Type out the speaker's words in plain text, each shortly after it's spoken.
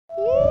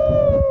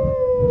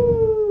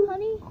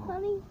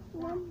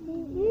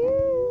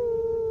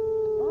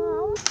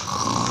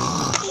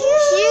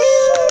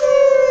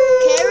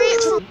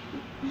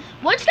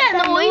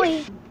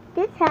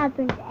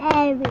happens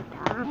every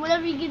time.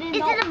 Whenever you get in,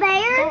 Is it a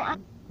bear?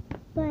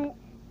 But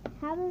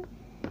have it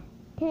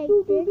take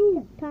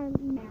this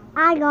time.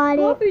 I got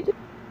it.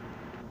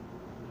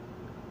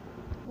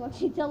 Well,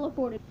 she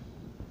teleported.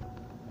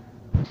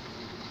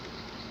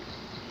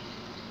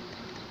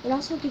 It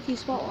also gives you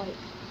spotlight.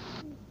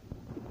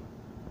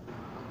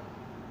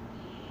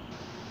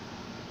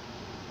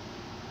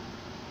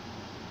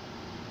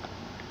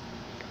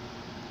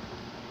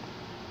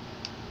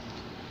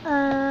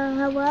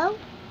 Hello?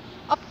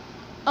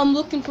 I'm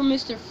looking for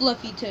Mr.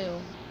 Fluffy Tail.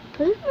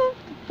 Who's Mr.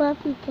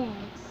 Fluffy Tail?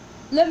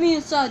 Let me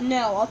inside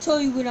now. I'll tell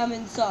you when I'm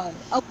inside.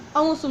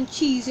 I want some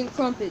cheese and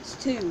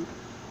crumpets too.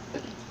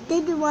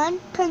 Did the one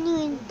turn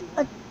you into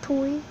a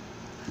toy?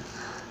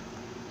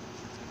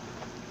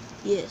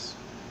 Yes.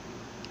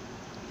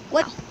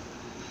 What?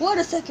 Wait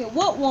a second.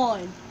 What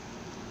one?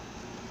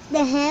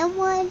 The hand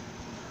one?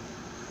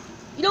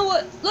 You know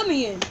what? Let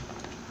me in.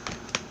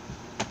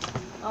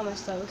 Oh, my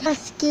stomach.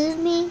 Excuse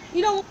me?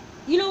 You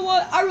know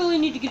what? I really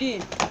need to get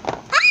in.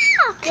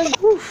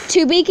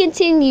 To be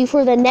continued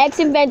for the next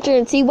adventure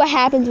and see what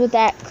happens with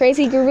that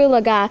crazy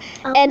gorilla guy.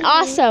 And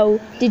also,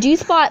 did you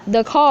spot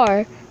the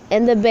car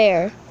and the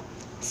bear?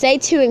 Stay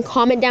tuned and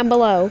comment down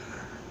below.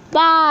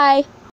 Bye.